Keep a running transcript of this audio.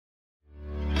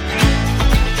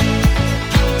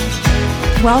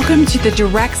Welcome to the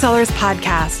Direct Sellers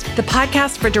Podcast, the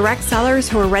podcast for direct sellers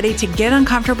who are ready to get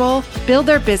uncomfortable, build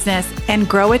their business, and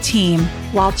grow a team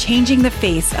while changing the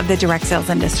face of the direct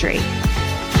sales industry.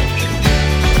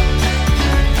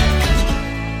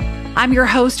 I'm your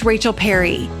host, Rachel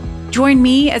Perry. Join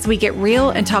me as we get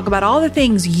real and talk about all the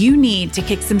things you need to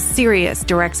kick some serious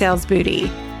direct sales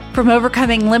booty. From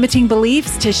overcoming limiting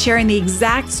beliefs to sharing the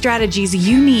exact strategies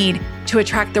you need to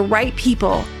attract the right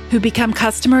people who become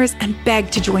customers and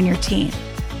beg to join your team.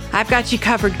 I've got you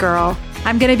covered, girl.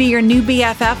 I'm going to be your new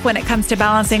BFF when it comes to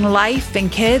balancing life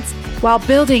and kids while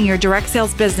building your direct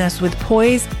sales business with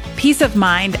poise, peace of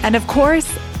mind, and of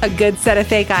course, a good set of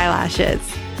fake eyelashes.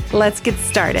 Let's get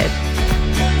started.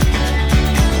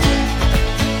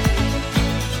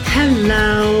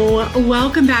 Hello.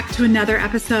 Welcome back to another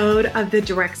episode of the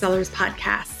Direct Sellers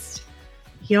Podcast.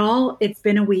 Y'all, it's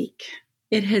been a week.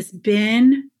 It has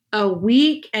been a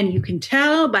week, and you can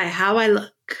tell by how I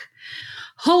look.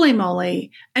 Holy moly.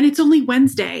 And it's only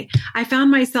Wednesday. I found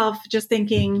myself just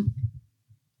thinking,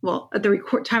 well, at the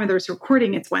time of this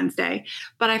recording, it's Wednesday,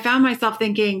 but I found myself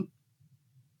thinking,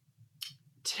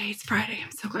 today's Friday.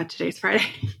 I'm so glad today's Friday.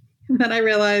 And then I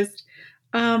realized,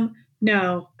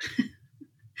 no,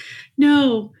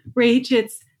 no, Rach,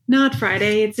 it's not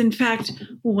Friday. It's in fact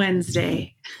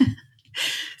Wednesday.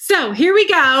 So here we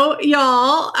go,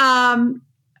 y'all.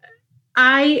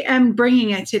 I am bringing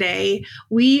it today.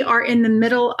 We are in the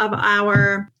middle of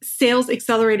our Sales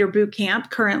Accelerator Bootcamp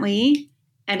currently,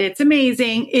 and it's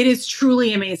amazing. It is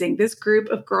truly amazing. This group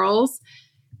of girls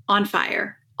on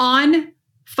fire,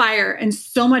 and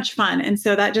so much fun. And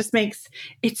so that just makes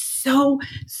it so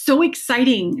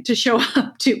exciting to show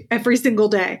up to every single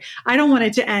day. I don't want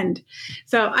it to end.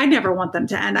 So I never want them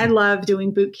to end. I love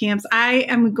doing boot camps. I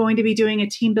am going to be doing a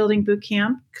team building boot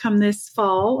camp come this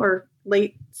fall or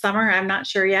late summer. I'm not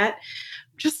sure yet.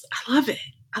 I love it.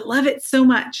 I love it so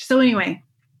much. So anyway,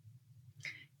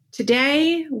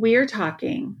 today we are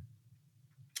talking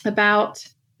about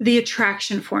the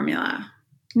attraction formula.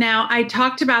 Now, I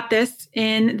talked about this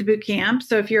in the boot camp.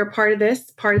 So if you're a part of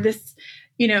this,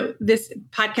 this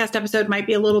podcast episode might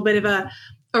be a little bit of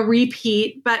a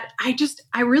repeat, but I've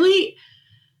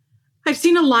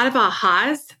seen a lot of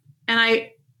ahas, and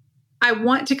I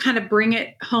want to kind of bring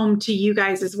it home to you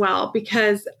guys as well,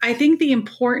 because I think the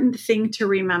important thing to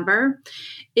remember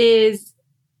is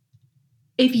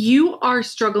if you are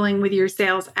struggling with your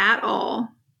sales at all,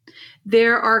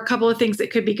 there are a couple of things that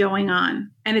could be going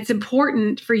on. And it's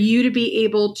important for you to be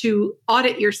able to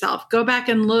audit yourself, go back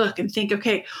and look and think,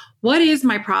 okay, what is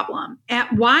my problem?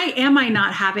 Why am I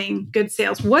not having good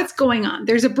sales? What's going on?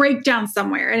 There's a breakdown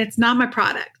somewhere and it's not my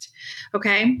product.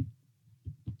 Okay.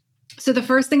 So the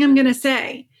first thing I'm going to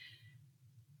say,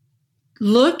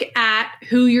 look at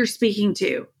who you're speaking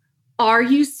to. Are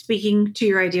you speaking to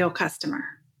your ideal customer?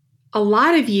 A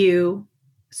lot of you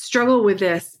struggle with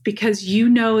this because you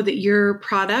know that your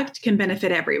product can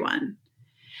benefit everyone.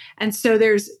 And so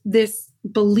there's this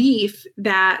belief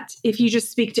that if you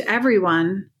just speak to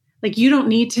everyone, like you don't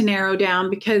need to narrow down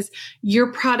because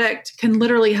your product can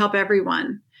literally help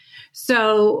everyone.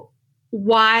 So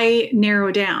why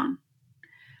narrow down?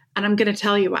 And I'm going to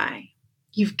tell you why.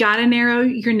 You've got to narrow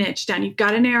your niche down. You've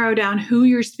got to narrow down who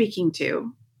you're speaking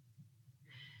to,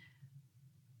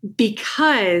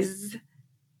 because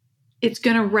it's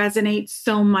going to resonate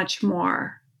so much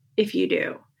more if you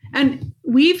do. And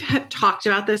we've talked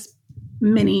about this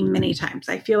many, many times.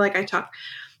 I feel like I talk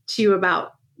to you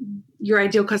about your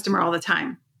ideal customer all the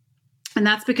time. And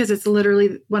that's because it's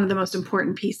literally one of the most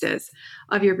important pieces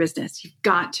of your business. You've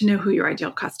got to know who your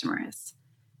ideal customer is.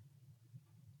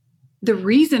 The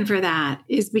reason for that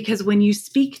is because when you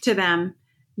speak to them,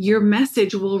 your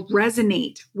message will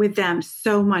resonate with them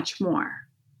so much more.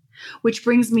 Which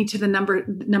brings me to the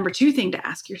number two thing to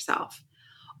ask yourself.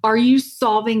 Are you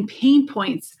solving pain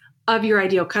points of your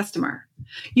ideal customer?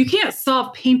 You can't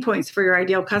solve pain points for your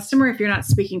ideal customer if you're not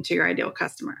speaking to your ideal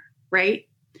customer, right?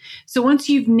 So once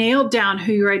you've nailed down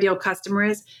who your ideal customer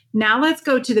is, now let's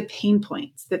go to the pain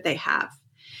points that they have.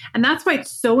 And that's why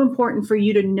it's so important for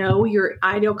you to know your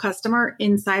ideal customer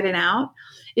inside and out,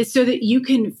 is so that you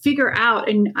can figure out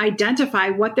and identify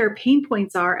what their pain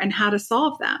points are and how to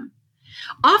solve them.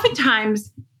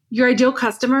 Oftentimes, your ideal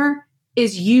customer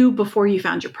is you before you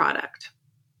found your product,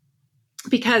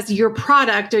 because your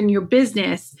product and your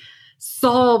business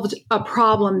solved a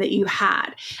problem that you had.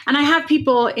 And I have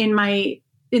people in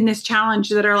this challenge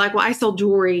that are like, well, I sell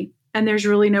jewelry and there's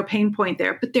really no pain point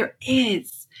there, but there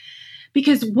is.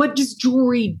 Because what does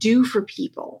jewelry do for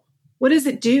people? What does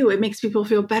it do? It makes people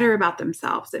feel better about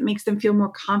themselves. It makes them feel more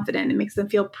confident. It makes them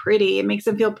feel pretty. It makes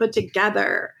them feel put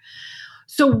together.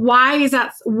 So why is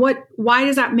that? Why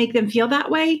does that make them feel that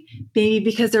way? Maybe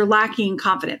because they're lacking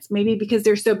confidence. Maybe because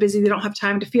they're so busy they don't have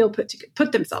time to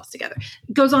put themselves together.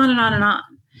 It goes on and on and on.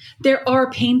 There are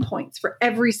pain points for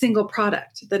every single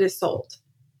product that is sold.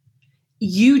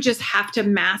 You just have to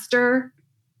master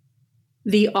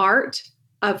the art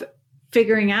of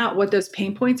figuring out what those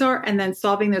pain points are and then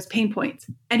solving those pain points.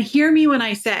 And hear me when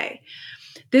I say,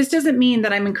 this doesn't mean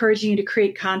that I'm encouraging you to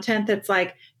create content that's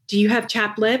like, do you have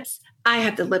chapped lips? I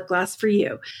have the lip gloss for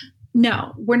you.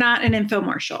 No, we're not an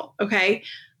infomercial, okay?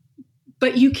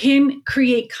 But you can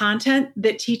create content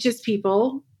that teaches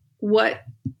people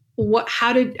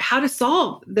how to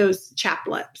solve those chapped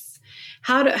lips,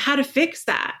 how to fix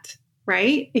that,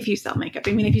 right? If you sell makeup.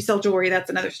 I mean, if you sell jewelry, that's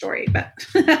another story, but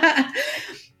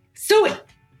so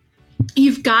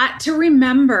you've got to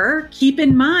remember, keep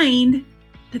in mind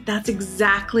that that's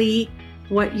exactly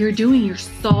what you're doing. You're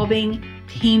solving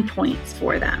pain points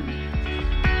for them.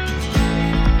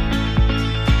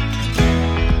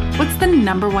 What's the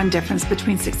number one difference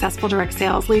between successful direct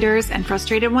sales leaders and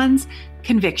frustrated ones?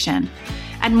 Conviction.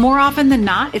 And more often than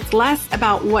not, it's less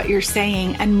about what you're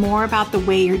saying and more about the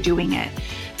way you're doing it.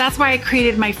 That's why I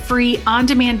created my free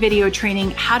on-demand video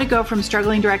training, How to Go from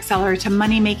Struggling Direct Seller to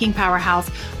Money-Making Powerhouse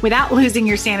Without Losing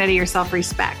Your Sanity or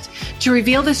Self-Respect, to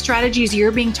reveal the strategies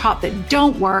you're being taught that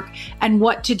don't work and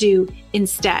what to do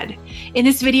instead. In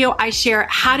this video, I share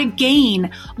how to gain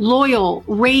loyal,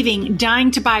 raving, dying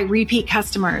to buy repeat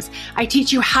customers. I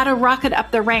teach you how to rocket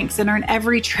up the ranks and earn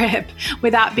every trip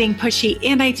without being pushy.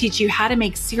 And I teach you how to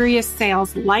make serious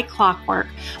sales like clockwork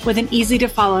with an easy to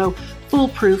follow,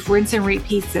 foolproof rinse and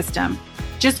repeat system.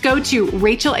 Just go to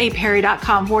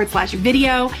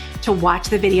rachelaperry.com/video to watch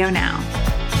the video now.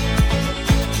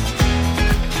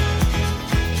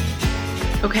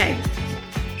 Okay.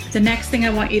 The next thing I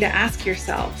want you to ask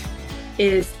yourself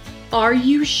is, are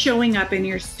you showing up in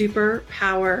your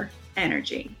superpower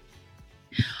energy?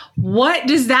 What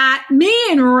does that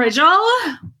mean, Rachel?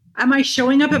 Am I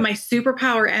showing up in my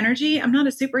superpower energy? I'm not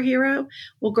a superhero.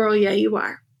 Well, girl, yeah, you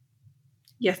are.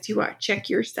 Yes, you are. Check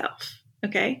yourself.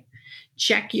 Okay.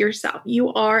 Check yourself.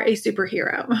 You are a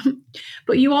superhero,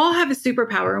 but you all have a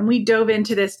superpower. And we dove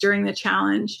into this during the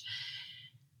challenge.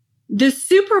 The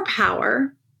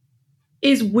superpower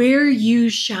is where you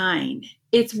shine.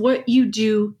 It's what you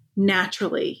do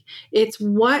naturally. It's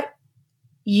what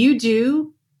you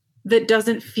do that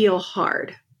doesn't feel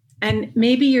hard. And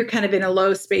maybe you're kind of in a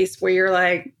low space where you're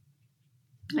like,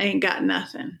 I ain't got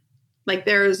nothing. Like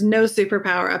there is no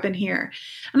superpower up in here.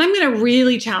 And I'm going to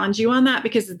really challenge you on that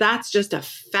because that's just a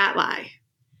fat lie.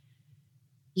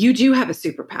 You do have a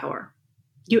superpower.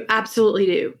 You absolutely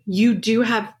do. You do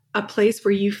have a place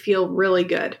where you feel really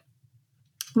good,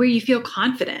 where you feel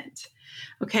confident.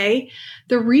 Okay.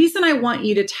 The reason I want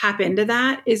you to tap into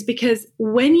that is because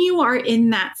when you are in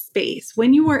that space,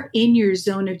 when you are in your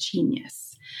zone of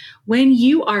genius, when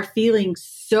you are feeling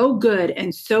so good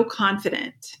and so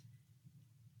confident,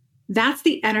 that's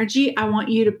the energy I want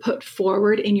you to put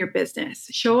forward in your business.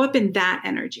 Show up in that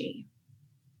energy.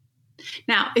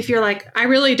 Now, if you're like, I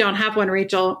really don't have one,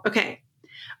 Rachel. Okay.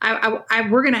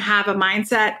 We're going to have a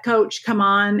mindset coach come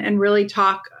on and really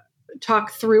talk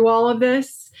through all of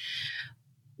this.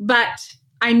 But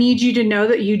I need you to know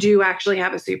that you do actually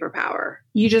have a superpower.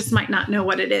 You just might not know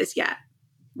what it is yet.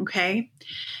 Okay.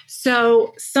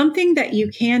 So something that you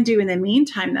can do in the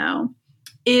meantime, though,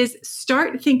 is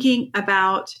start thinking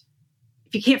about,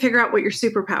 if you can't figure out what your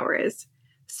superpower is,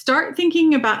 start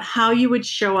thinking about how you would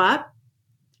show up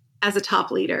as a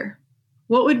top leader.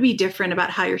 What would be different about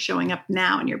how you're showing up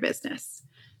now in your business?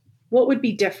 What would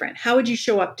be different? How would you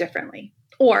show up differently?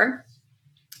 Or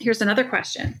here's another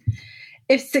question.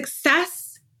 If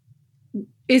success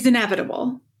is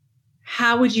inevitable,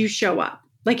 how would you show up?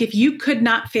 Like if you could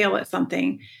not fail at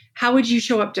something, how would you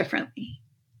show up differently?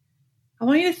 I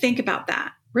want you to think about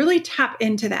that. Really tap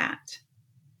into that.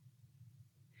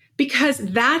 Because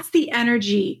that's the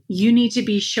energy you need to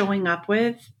be showing up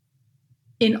with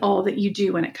in all that you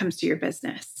do when it comes to your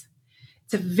business.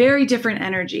 It's a very different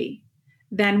energy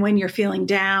than when you're feeling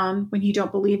down, when you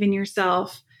don't believe in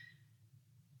yourself,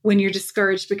 when you're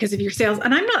discouraged because of your sales.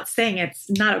 And I'm not saying it's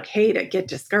not okay to get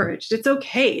discouraged. It's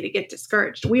okay to get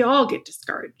discouraged. We all get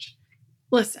discouraged.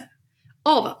 Listen,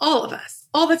 all of us,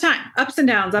 all the time, ups and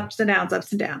downs, ups and downs,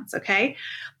 ups and downs. Okay.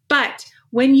 But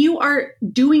when you are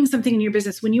doing something in your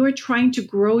business, when you are trying to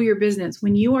grow your business,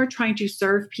 when you are trying to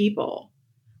serve people,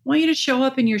 I want you to show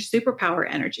up in your superpower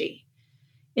energy,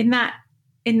 in that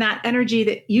energy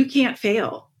that you can't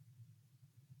fail.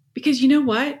 Because you know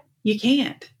what? You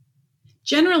can't.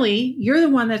 Generally, you're the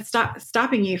one that's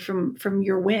stopping you from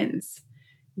your wins.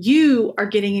 you are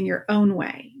getting in your own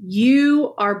way.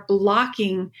 You are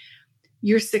blocking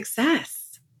your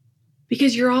success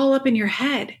because you're all up in your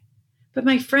head. But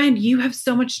my friend, you have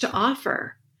so much to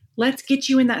offer. Let's get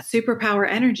you in that superpower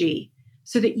energy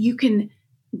so that you can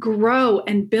grow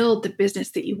and build the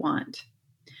business that you want.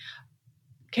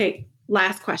 Okay,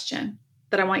 last question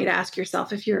that I want you to ask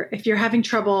yourself. If you're having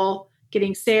trouble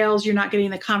getting sales, you're not getting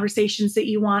the conversations that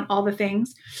you want, all the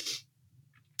things,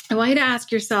 I want you to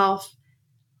ask yourself,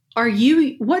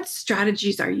 what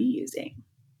strategies are you using?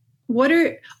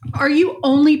 Are you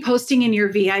only posting in your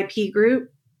VIP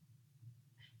group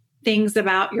things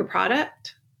about your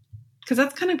product? Because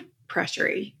that's kind of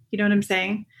pressury. You know what I'm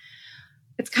saying?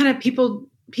 It's kind of people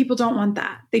don't want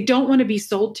that. They don't want to be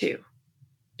sold to.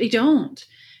 They don't.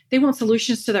 They want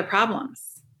solutions to their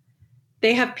problems.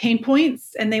 They have pain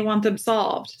points and they want them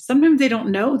solved. Sometimes they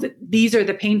don't know that these are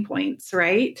the pain points,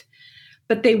 right?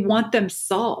 But they want them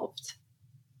solved.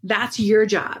 That's your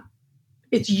job.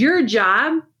 It's your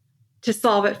job to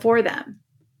solve it for them.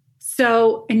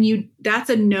 So, that's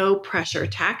a no pressure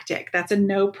tactic. That's a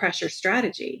no pressure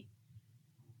strategy.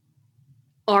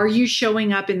 Are you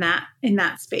showing up in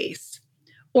that space?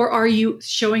 Or are you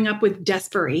showing up with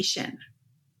desperation?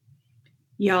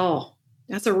 Y'all,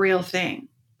 that's a real thing.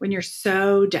 When you're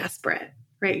so desperate,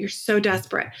 right? You're so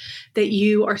desperate that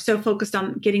you are so focused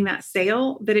on getting that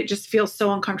sale that it just feels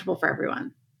so uncomfortable for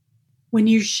everyone. When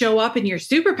you show up in your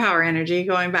superpower energy,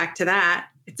 going back to that,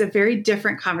 it's a very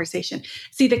different conversation.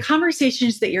 See, the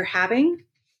conversations that you're having,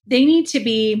 they need to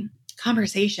be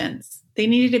conversations. They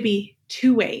need to be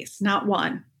two ways, not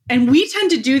one. And we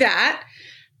tend to do that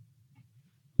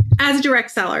as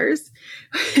direct sellers.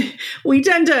 We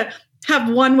tend to have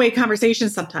one-way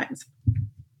conversations sometimes.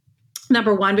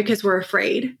 Number one, because we're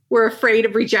afraid. We're afraid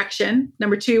of rejection.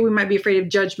 Number two, we might be afraid of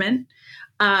judgment.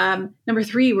 Number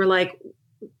three, we're like,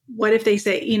 what if they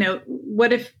say,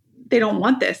 what if they don't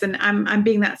want this? And I'm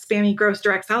being that spammy, gross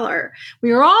direct seller.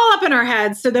 We are all up in our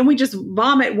heads. So then we just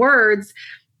vomit words.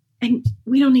 And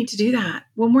we don't need to do that.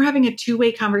 When we're having a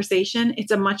two-way conversation,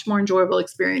 it's a much more enjoyable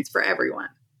experience for everyone.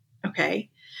 Okay.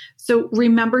 So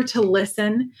remember to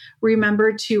listen.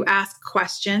 Remember to ask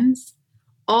questions.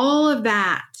 All of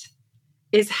that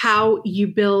is how you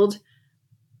build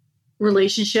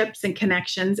relationships and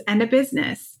connections and a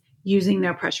business using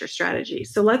no pressure strategy.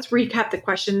 So let's recap the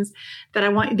questions that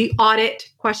the audit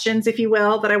questions, if you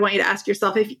will, that I want you to ask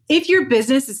yourself. If your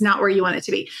business is not where you want it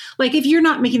to be, like if you're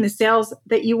not making the sales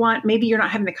that you want, maybe you're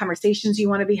not having the conversations you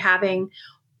want to be having,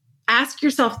 ask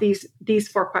yourself these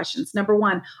four questions. Number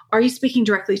one, are you speaking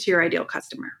directly to your ideal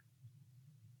customer?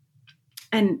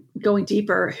 And going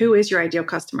deeper, who is your ideal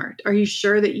customer? Are you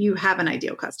sure that you have an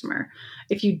ideal customer?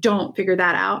 If you don't figure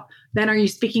that out, then are you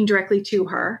speaking directly to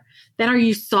her? Then are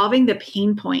you solving the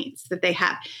pain points that they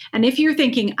have? And if you're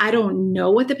thinking, I don't know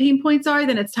what the pain points are,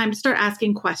 then it's time to start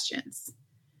asking questions.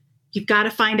 You've got to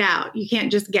find out. You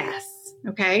can't just guess,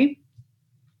 okay?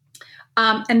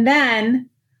 And then,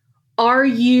 are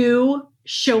you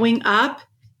showing up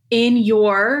in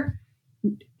your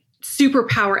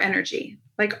superpower energy?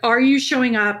 Like, are you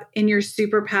showing up in your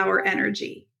superpower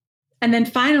energy? And then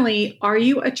finally, are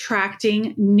you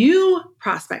attracting new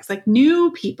prospects, like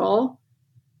new people,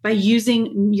 by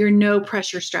using your no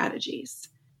pressure strategies?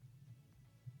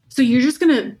 So you're just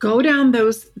going to go down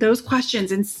those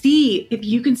questions and see if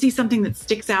you can see something that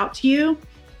sticks out to you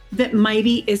that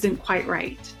maybe isn't quite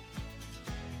right.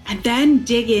 And then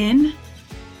dig in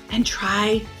and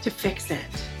try to fix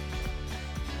it.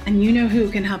 And you know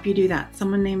who can help you do that?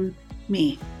 Someone named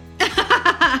me.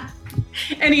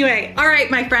 Anyway, all right,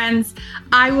 my friends,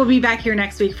 I will be back here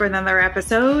next week for another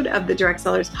episode of the Direct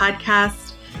Sellers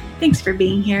Podcast. Thanks for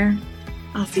being here.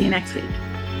 I'll see you next week.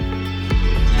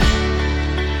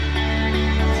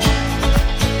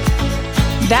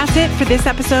 That's it for this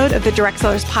episode of the Direct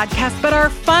Sellers Podcast, but our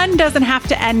fun doesn't have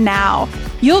to end now.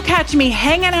 You'll catch me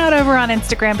hanging out over on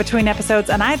Instagram between episodes,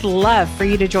 and I'd love for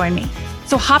you to join me.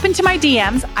 So hop into my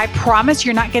DMs. I promise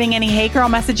you're not getting any hey girl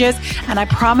messages, and I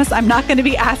promise I'm not going to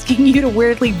be asking you to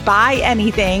weirdly buy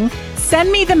anything.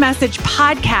 Send me the message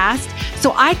podcast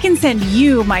so I can send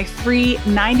you my free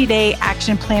 90-day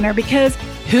action planner, because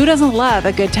who doesn't love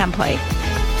a good template?